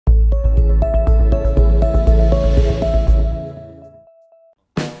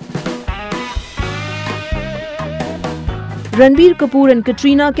Ranbir Kapoor and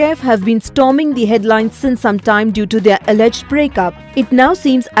Katrina Kaif have been storming the headlines since some time due to their alleged breakup. It now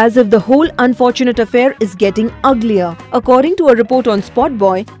seems as if the whole unfortunate affair is getting uglier. According to a report on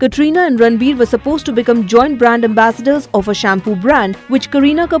SpotBoye, Katrina and Ranbir were supposed to become joint brand ambassadors of a shampoo brand, which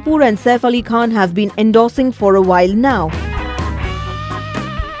Kareena Kapoor and Saif Ali Khan have been endorsing for a while now.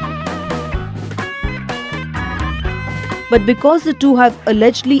 But because the two have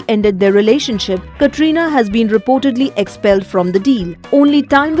allegedly ended their relationship, Katrina has been reportedly expelled from the deal. Only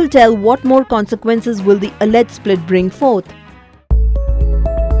time will tell what more consequences will the alleged split bring forth.